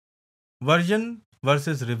Version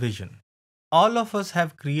versus revision. All of us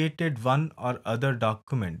have created one or other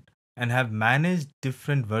document and have managed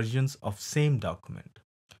different versions of same document.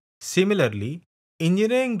 Similarly,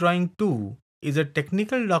 engineering drawing 2 is a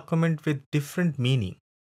technical document with different meaning.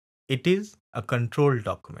 It is a controlled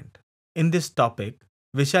document. In this topic,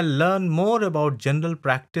 we shall learn more about general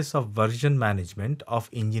practice of version management of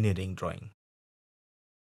engineering drawing.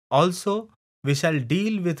 Also, we shall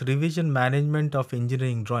deal with revision management of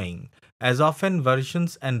engineering drawing, as often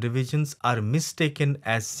versions and revisions are mistaken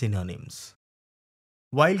as synonyms.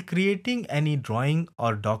 While creating any drawing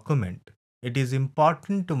or document, it is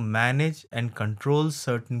important to manage and control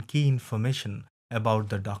certain key information about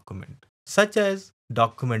the document, such as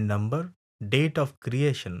document number, date of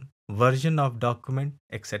creation, version of document,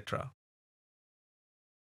 etc.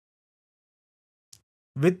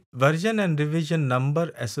 With version and revision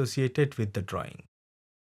number associated with the drawing,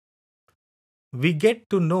 we get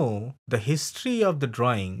to know the history of the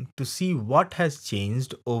drawing to see what has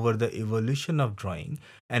changed over the evolution of drawing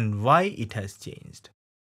and why it has changed.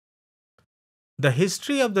 The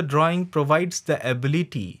history of the drawing provides the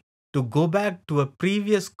ability to go back to a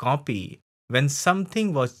previous copy when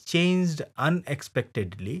something was changed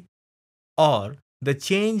unexpectedly or the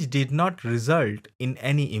change did not result in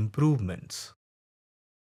any improvements.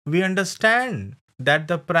 We understand that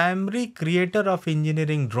the primary creator of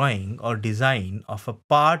engineering drawing or design of a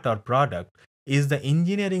part or product is the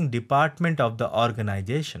engineering department of the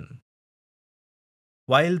organization.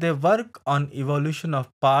 While they work on evolution of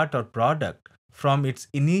part or product from its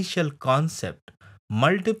initial concept,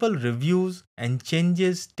 multiple reviews and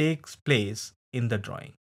changes takes place in the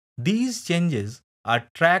drawing. These changes are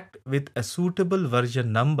tracked with a suitable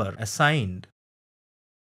version number assigned.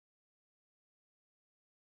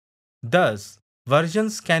 Thus,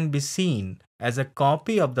 versions can be seen as a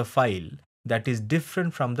copy of the file that is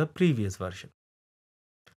different from the previous version.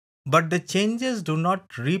 But the changes do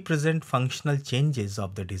not represent functional changes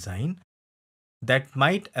of the design that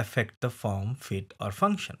might affect the form, fit, or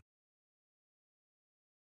function.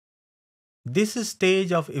 This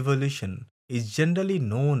stage of evolution is generally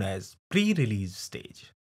known as pre-release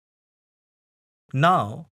stage.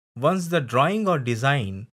 Now, once the drawing or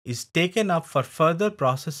design is taken up for further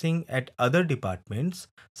processing at other departments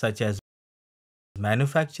such as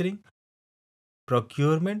manufacturing,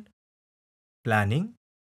 procurement, planning.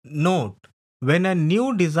 Note, when a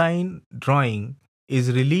new design drawing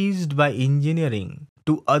is released by engineering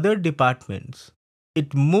to other departments,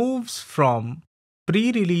 it moves from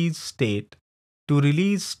pre-release state to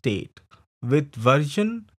release state with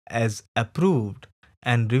version as approved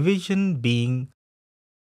and revision being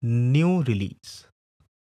new release.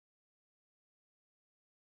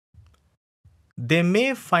 They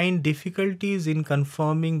may find difficulties in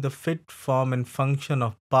confirming the fit, form, and function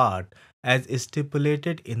of part as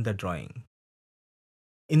stipulated in the drawing.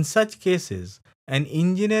 In such cases, an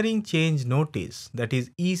engineering change notice, that is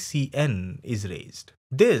ECN, is raised.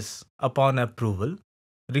 This, upon approval,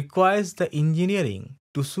 requires the engineering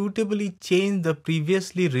to suitably change the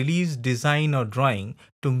previously released design or drawing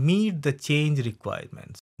to meet the change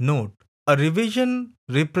requirements. Note, a revision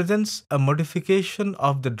represents a modification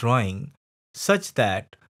of the drawing such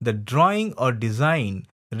that the drawing or design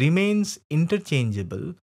remains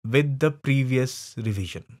interchangeable with the previous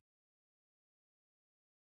revision.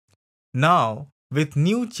 Now, with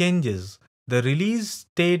new changes, the release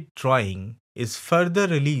state drawing is further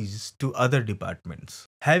released to other departments,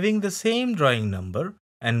 having the same drawing number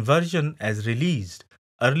and version as released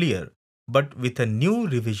earlier, but with a new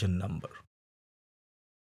revision number.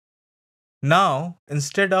 Now,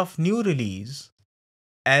 instead of new release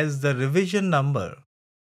as the revision number,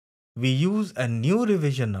 we use a new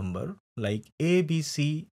revision number like A, B,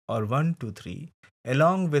 C or 1, 2, 3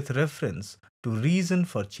 along with reference to reason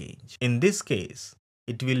for change. In this case,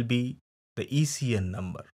 it will be the ECN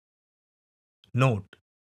number. Note,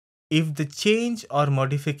 if the change or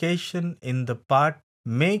modification in the part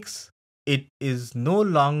makes it is no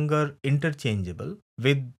longer interchangeable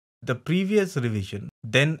with the previous revision,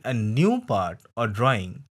 then a new part or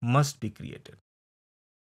drawing must be created.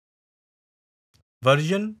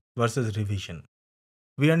 Version versus revision.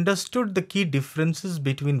 We understood the key differences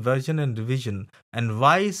between version and revision and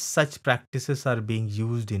why such practices are being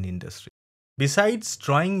used in industry. Besides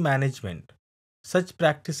drawing management, such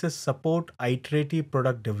practices support iterative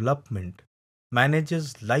product development,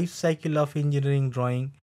 manages life cycle of engineering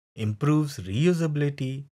drawing, improves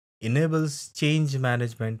reusability, enables change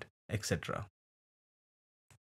management, etc.